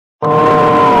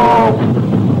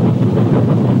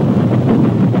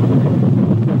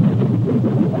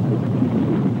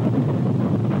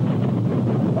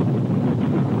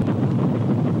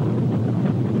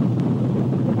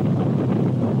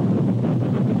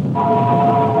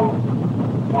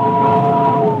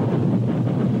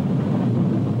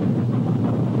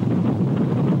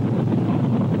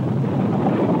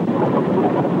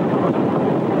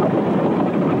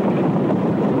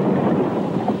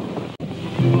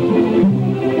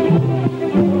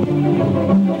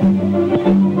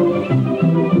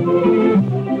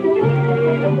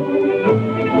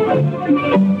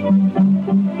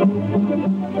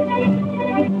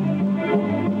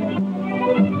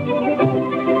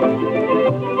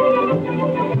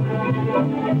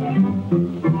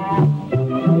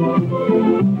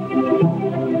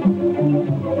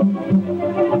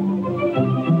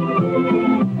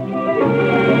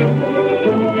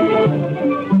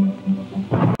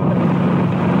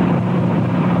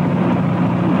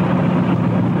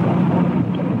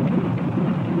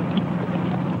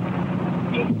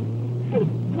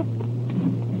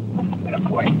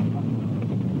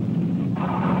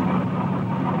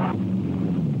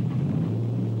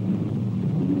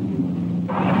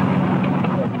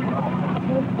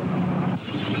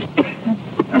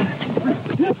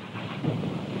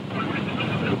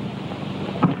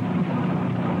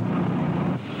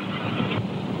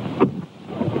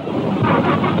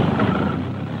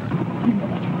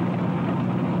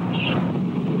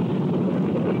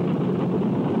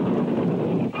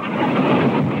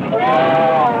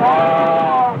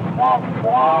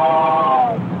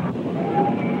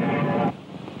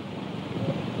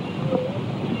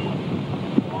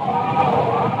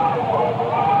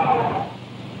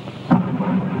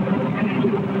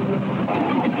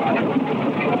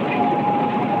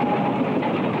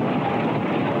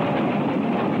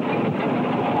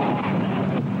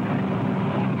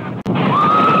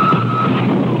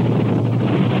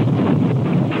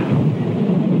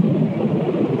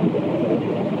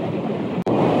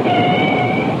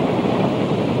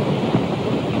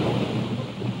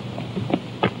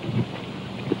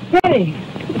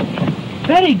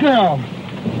Betty, girl!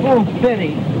 Oh,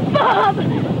 Betty. Bob!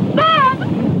 Bob!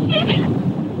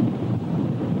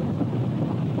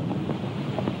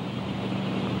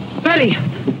 Betty!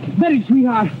 Betty,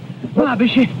 sweetheart. Bob,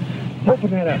 is she?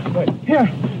 Open that up, quick. Here,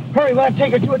 hurry, we'll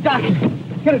take her to a doctor.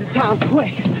 Get her to town,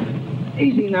 quick.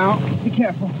 Easy now. Be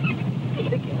careful. Be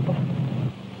careful.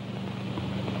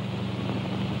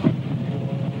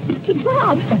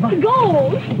 Bob, the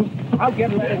gold! I'll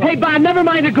get her. Hey, Bob, never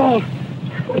mind the gold.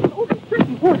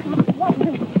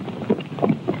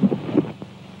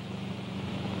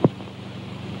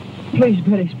 Please,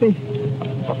 Betty, speak.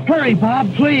 Hurry,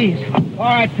 Bob, please. All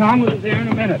right, Tom, we'll be there in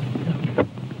a minute.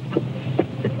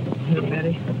 Here,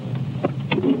 Betty.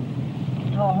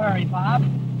 Oh, hurry, Bob.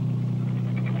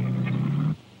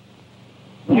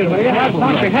 You have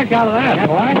knocked the heck out of that,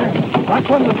 boy. That's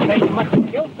one of the things must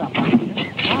have killed somebody.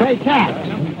 Say, Cat,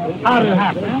 how did it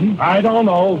happen? I don't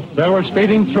know. They were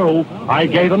speeding through. I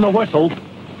gave them the whistle.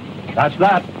 That's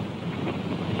that.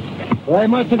 Well, they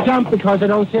must have jumped because they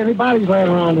don't see any bodies laying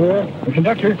around here.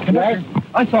 Conductor,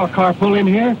 I saw a car pull in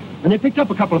here, and they picked up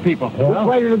a couple of people. Which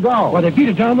way did it go? Well, they beat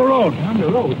it down the road. Down the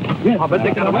road? Yes. I bet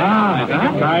they got away.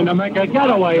 Trying to make a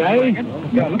getaway, eh?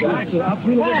 Yeah, look at that. Up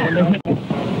through the window.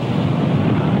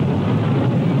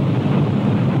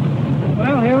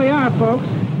 Well, here we are, folks.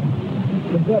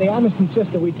 But Betty, I must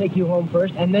insist that we take you home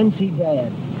first and then see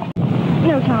Dad.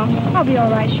 No, Tom. I'll be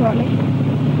all right shortly.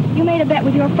 You made a bet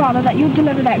with your father that you'd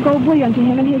deliver that gold bullion to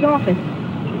him in his office.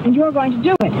 And you're going to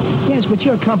do it. Yes, but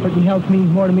your comfort and health means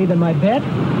more to me than my bet.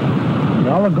 And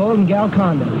all the gold in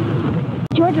Golconda.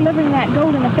 Your delivering that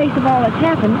gold in the face of all that's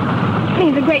happened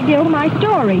means a great deal to my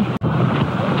story.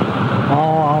 Oh,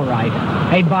 all right.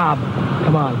 Hey, Bob,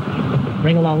 come on.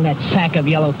 Bring along that sack of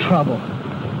yellow trouble.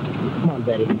 Come on,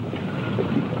 Betty.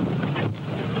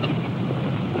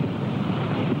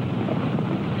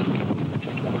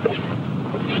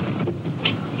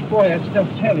 Boy, that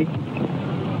stuff's heavy.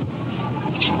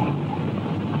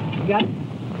 You got it?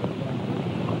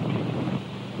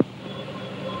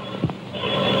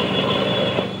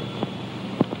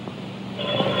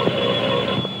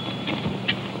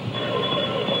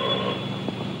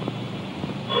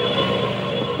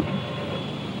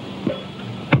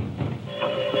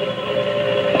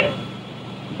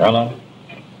 Hello?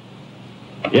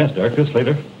 Yes, Director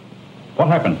Slater. What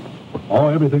happened? Oh,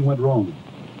 everything went wrong.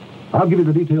 I'll give you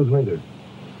the details later.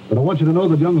 But I want you to know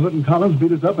that young Hood and Collins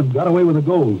beat us up and got away with the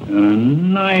gold. A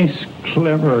nice,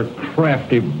 clever,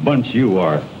 crafty bunch you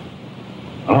are.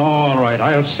 All right,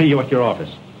 I'll see you at your office.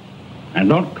 And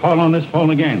don't call on this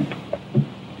phone again.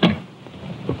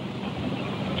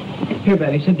 Here,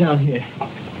 Betty, sit down here.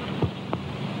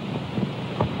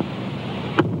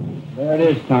 There it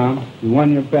is, Tom. You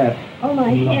won your bet. Oh, my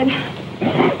head.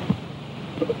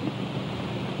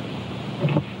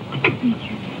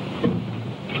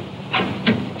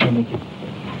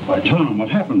 Tom, what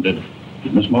happened? Did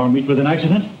Miss Moore meet with an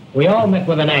accident? We all met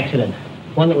with an accident.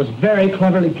 One that was very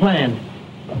cleverly planned.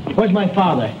 Where's my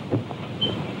father?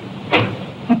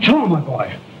 Oh, Tom, my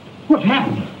boy. What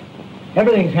happened?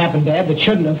 Everything's happened, Dad, that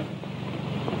shouldn't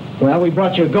have. Well, we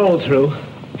brought your gold through.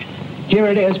 Here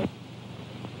it is.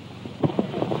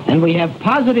 And we have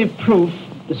positive proof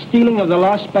the stealing of the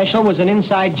lost special was an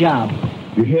inside job.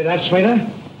 You hear that, Slater?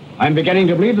 I'm beginning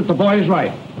to believe that the boy is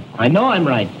right. I know I'm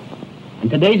right. And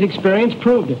today's experience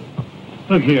proved it.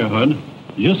 Look here, Hood.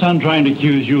 Is your son trying to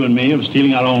accuse you and me of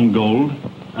stealing our own gold?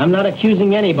 I'm not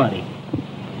accusing anybody.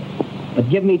 But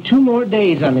give me 2 more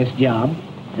days on this job,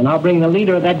 and I'll bring the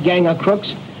leader of that gang of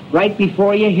crooks right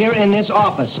before you here in this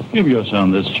office. Give your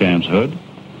son this chance, Hood.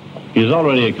 He's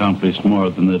already accomplished more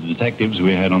than the detectives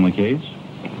we had on the case.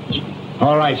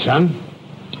 All right, son.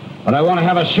 But I want to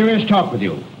have a serious talk with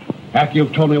you after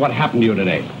you've told me what happened to you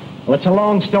today. Well, it's a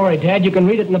long story, Dad. You can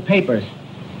read it in the papers.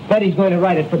 Betty's going to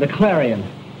write it for the Clarion.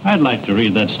 I'd like to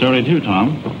read that story too,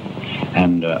 Tom.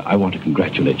 And I want to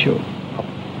congratulate you.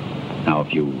 Now,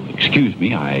 if you excuse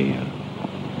me,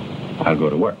 I'll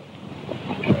go to work.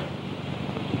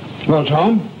 Well,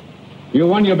 Tom, you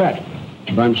won your bet.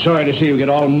 But I'm sorry to see you get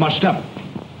all mussed up.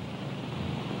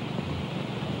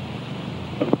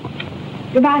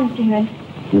 Goodbye, Mr.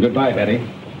 Hood. Goodbye, Betty.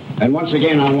 And once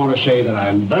again, I want to say that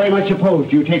I'm very much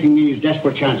opposed to you taking these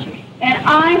desperate chances. And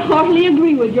I heartily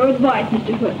agree with your advice,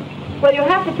 Mr. Hood. Well, you'll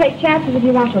have to take chances if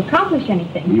you want to accomplish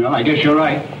anything. Well, I guess you're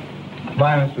right.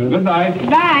 Bye, Mr. Hood. Goodbye.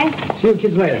 Bye. See you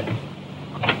kids later.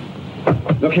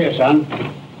 Look here, son.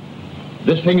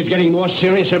 This thing is getting more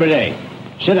serious every day.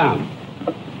 Sit down.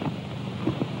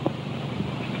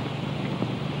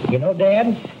 You know,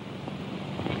 Dad,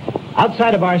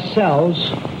 outside of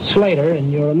ourselves, Slater,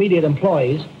 and your immediate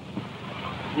employees,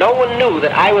 no one knew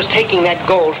that I was taking that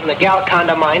gold from the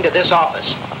Galconda mine to this office.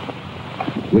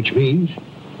 Which means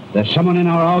there's someone in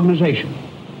our organization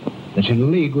that's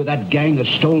in league with that gang that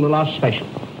stole the lost special.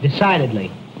 Decidedly.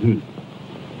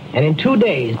 And in 2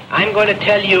 days, I'm going to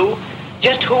tell you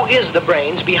just who is the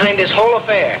brains behind this whole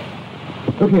affair.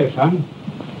 Look here, son.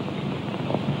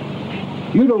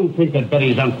 You don't think that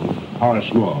Betty's uncle,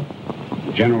 Horace Moore,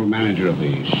 the general manager of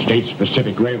the States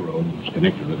Pacific Railroad, was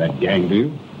connected with that gang, do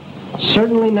you?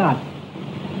 Certainly not.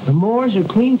 The Moores are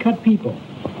clean-cut people.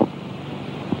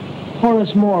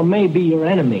 Horace Moore may be your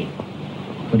enemy,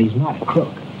 but he's not a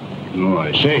crook. Oh,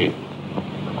 I see.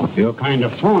 You're kind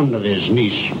of fond of his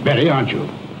niece, Betty, aren't you?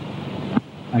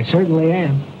 I certainly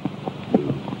am.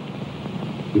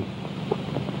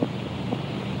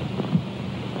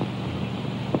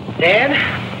 Dad,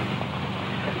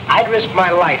 I'd risk my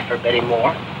life for Betty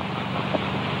Moore.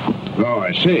 Oh,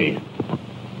 I see.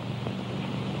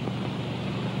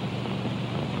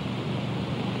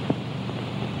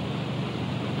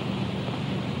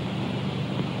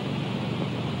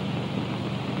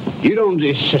 You don't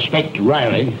suspect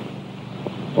Riley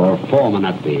or Foreman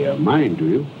at the mine, do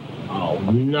you? Oh,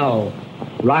 no.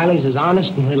 Riley's as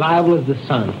honest and reliable as the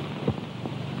sun.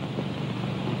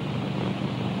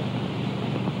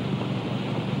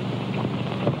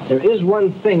 There is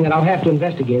one thing that I'll have to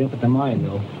investigate up at the mine,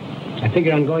 though. I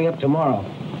figure on going up tomorrow.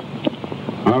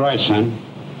 All right, son.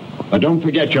 But don't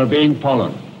forget you're being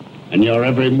followed, and your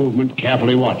every movement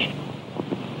carefully watched.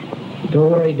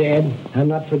 Don't worry, Dad. I'm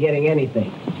not forgetting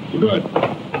anything. Good.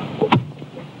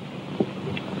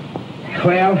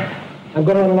 Well, I'm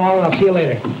going along, and I'll see you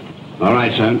later. All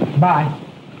right, son. Bye.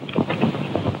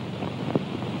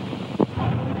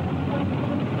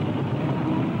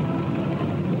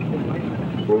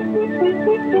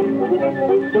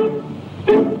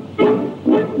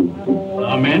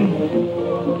 Now,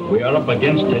 men, we are up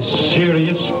against a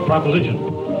serious proposition.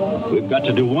 We've got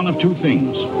to do one of 2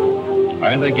 things.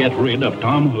 Either get rid of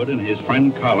Tom Hood and his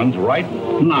friend Collins right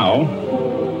now,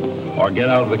 or get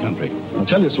out of the country. I'll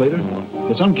tell you, Slater,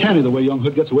 it's uncanny the way young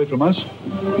Hood gets away from us.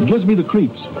 It gives me the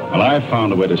creeps. Well, I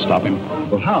found a way to stop him.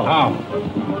 Well, how? How?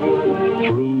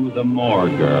 Through the Moore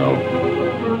girl.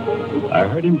 I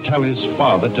heard him tell his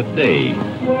father today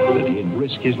that he'd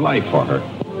risk his life for her.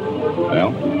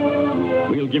 Well,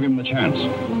 we'll give him the chance.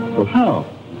 Well, how?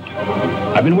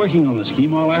 I've been working on the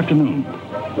scheme all afternoon.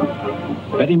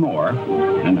 Betty Moore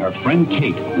and her friend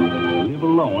Kate live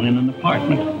alone in an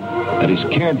apartment that is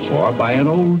cared for by an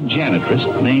old janitress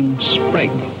named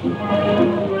Sprague.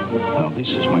 Now, this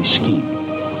is my scheme.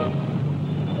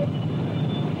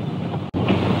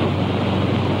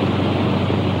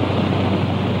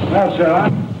 Well, sir,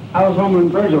 how's Homer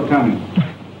and Virgil coming?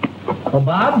 Well,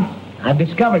 Bob, I've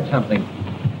discovered something.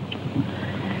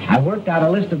 I worked out a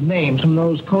list of names from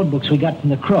those code books we got from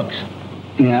the crooks.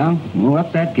 Yeah? Well,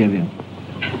 what's that give you?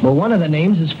 Well, one of the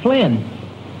names is Flynn.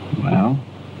 Well?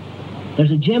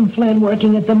 There's a Jim Flynn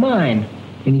working at the mine,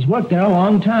 and he's worked there a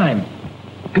long time.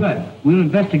 Good. We'll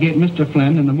investigate Mr.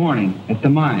 Flynn in the morning at the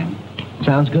mine.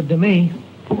 Sounds good to me.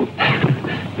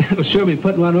 It'll sure be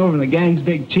putting one over the gang's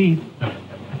big chief.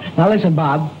 Now listen,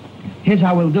 Bob. Here's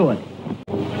how we'll do it.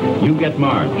 You get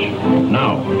Marge.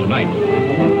 Now, tonight.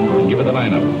 Give her the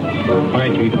lineup. All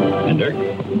right, Chief. And Dirk,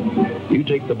 you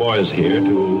take the boys here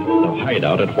to the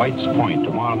hideout at White's Point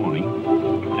tomorrow morning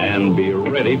and be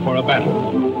ready for a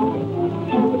battle.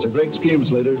 That's a great scheme,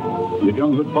 Slater. If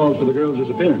young Hood falls for the girl's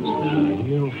disappearance.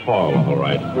 He'll fall, all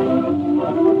right.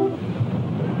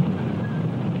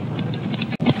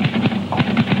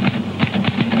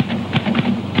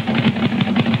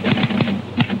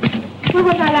 Where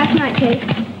was I last night, Kate?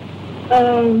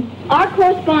 Our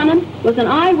correspondent was an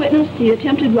eyewitness to the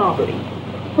attempted robbery.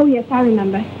 Oh, yes, I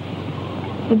remember.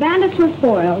 The bandits were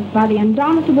foiled by the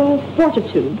indomitable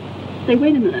Fortitude. Say,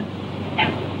 wait a minute.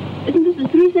 Isn't this a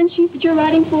 3-cent sheet that you're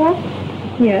writing for?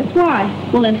 Yes, why?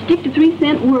 Well, then stick to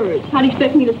 3-cent words. How do you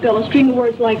expect me to spell a string of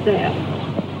words like that?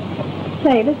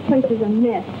 Say, this place is a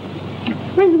mess.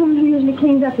 Where's the woman who usually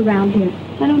cleans up around here?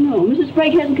 I don't know. Mrs.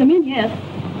 Sprague hasn't come in yet.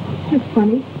 That's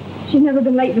funny. She's never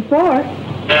been late before.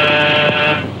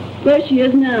 There she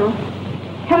is now.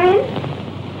 Come in.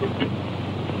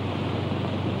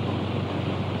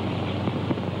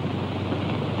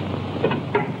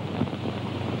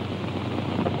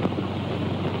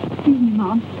 Excuse me,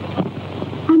 Mom.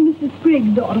 I'm Mrs.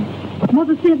 Sprague's daughter.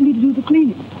 Mother sent me to do the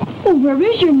cleaning. Oh, where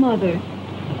is your mother?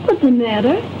 What's the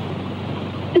matter?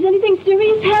 Has anything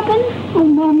serious happened? Oh,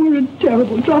 Mom, we're in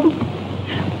terrible trouble.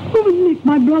 Who was Nick,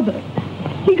 my brother?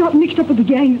 He got mixed up with the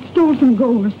gang that stole some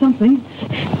gold or something.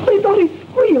 They thought he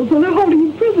squealed, so they're holding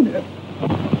him prisoner.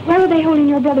 Where are they holding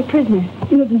your brother prisoner?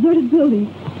 In a deserted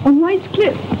building on White's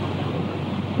Cliff.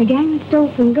 The gang that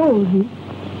stole some gold, huh?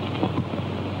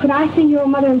 Could I see your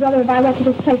mother and brother if I went to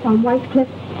this place on White's Cliff?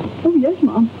 Oh, yes,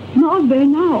 Mom. Ma's there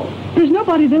now. There's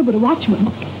nobody there but a watchman.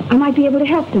 I might be able to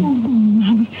help them. Oh,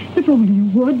 Mom, if only you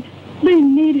would. They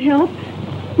need help.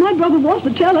 My brother wants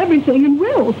to tell everything and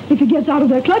will if he gets out of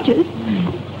their clutches.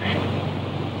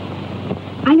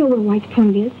 I know where White's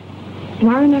Point is. And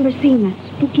I remember seeing that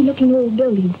spooky-looking old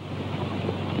building.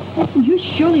 Oh, you're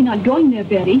surely not going there,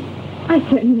 Betty. I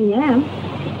certainly am.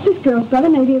 This girl's brother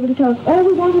may be able to tell us all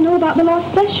we want to know about the Lost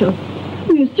Special.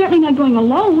 Well, you're certainly not going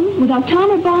alone without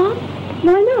Tom or Bob.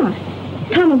 Why not?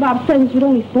 Tom and Bob's presence would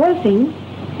only spoil things.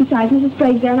 Besides, Mrs.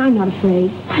 Sprague's there and I'm not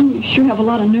afraid. You sure have a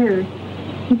lot of nerve.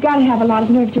 You've got to have a lot of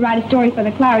nerve to write a story for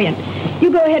the Clarion. You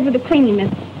go ahead with the cleaning,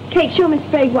 Miss. Kate, show Miss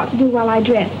Sprague what to do while I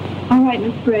dress. All right,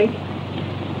 Miss Sprague.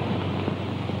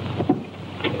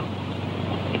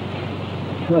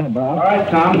 Go ahead, Bob. All right,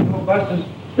 Tom. No buses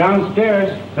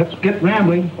downstairs. Let's get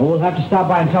rambling. Well, we'll have to stop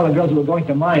by and tell the girls that we're going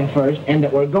to mine first and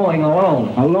that we're going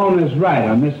alone. Alone is right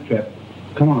on this trip.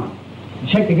 Come on.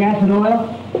 Check the gas and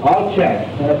oil? I'll check.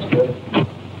 That's good.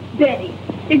 Betty,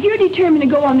 if you're determined to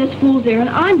go on this fool's errand,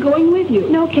 I'm going with you.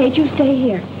 No, Kate, you stay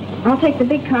here. I'll take the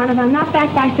big car, and if I'm not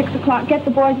back by 6 o'clock, get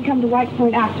the boys and come to White's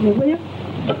Point after me, will you?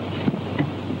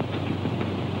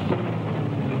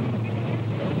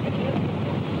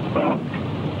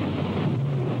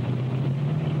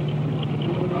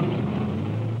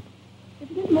 If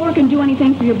Miss Moore can do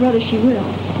anything for your brother, she will.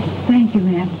 Thank you,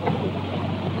 ma'am.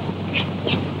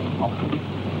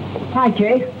 Hi,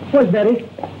 Kay. Where's Betty?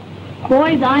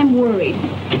 Boys, I'm worried.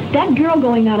 That girl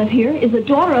going out of here is the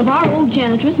daughter of our old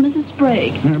janitress, Mrs.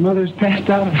 Sprague. Her mother's passed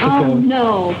out, I Oh, suppose.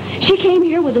 no. She came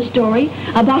here with a story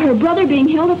about her brother being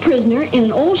held a prisoner in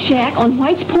an old shack on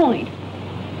White's Point.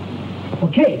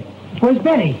 Okay. Where's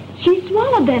Betty? She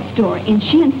swallowed that story, and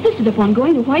she insisted upon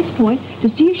going to White's Point to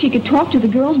see if she could talk to the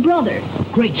girl's brother.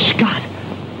 Great Scott.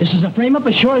 This is a frame-up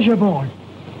as sure as you're born.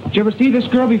 Did you ever see this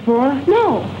girl before?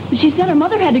 No, but she said her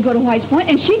mother had to go to White's Point,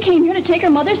 and she came here to take her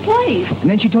mother's place. And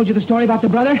then she told you the story about the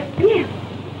brother? Yeah.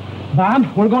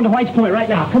 Bob, we're going to White's Point right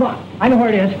now. Come on. I know where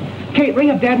it is. Kate, ring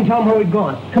up Dad and tell him where we've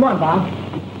gone. Come on, Bob.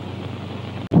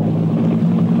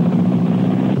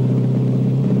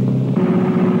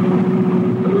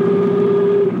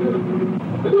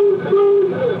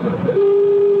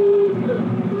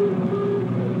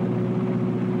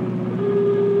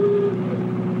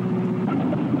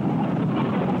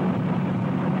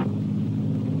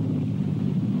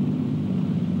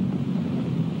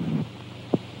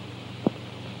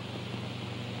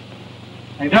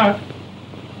 Hey, Doc.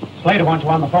 Slater wants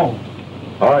you on the phone.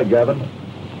 All right, Gavin.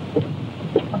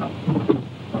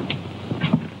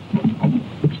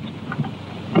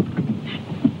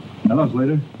 Hello,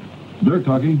 Slater. Dirk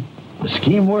talking. The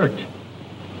scheme worked.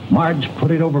 Marge put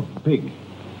it over big.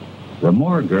 The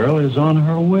Moore girl is on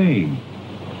her way.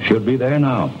 Should be there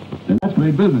now. And that's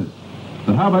great business.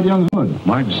 But how about young Hood?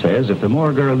 Marge says if the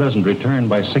Moore girl doesn't return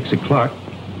by 6 o'clock,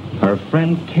 her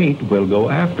friend Kate will go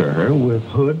after her with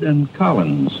Hood and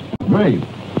Collins. Great.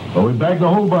 Well, we bagged the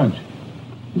whole bunch.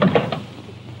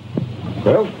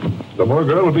 Well, the Moore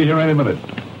girl will be here any minute.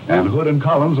 And Hood and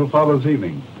Collins will follow this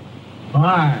evening.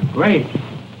 Ah, great.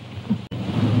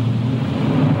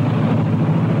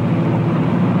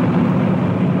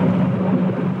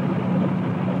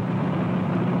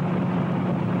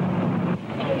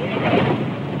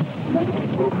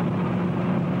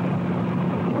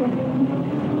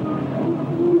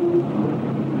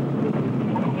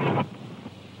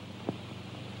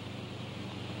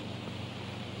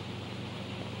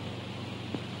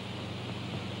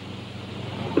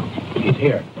 She's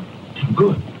here.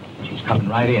 Good. She's coming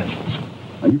right in.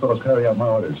 Now, you fellows carry out my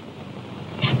orders.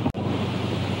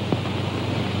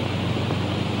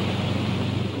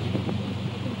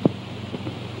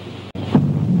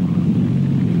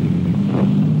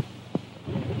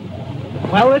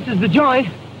 Well, this is the joint.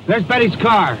 There's Betty's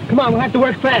car. Come on, we'll have to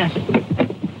work fast.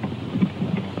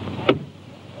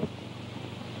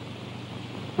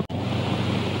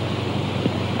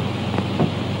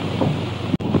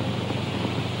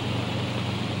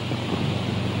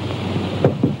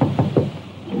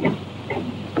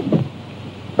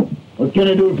 What can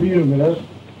I do for you, miss?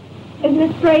 Is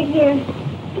Miss Sprague here?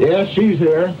 Yes, she's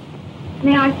here.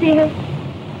 May I see her?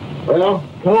 Well,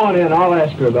 come on in. I'll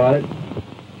ask her about it.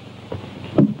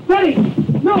 Betty!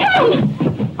 No!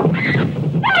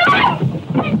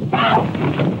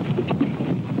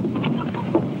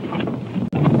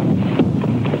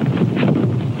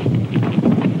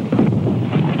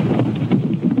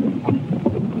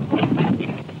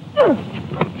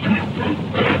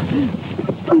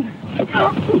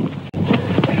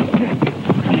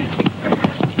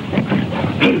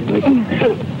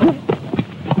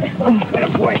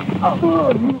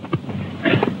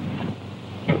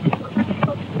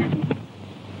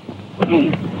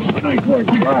 Nice work.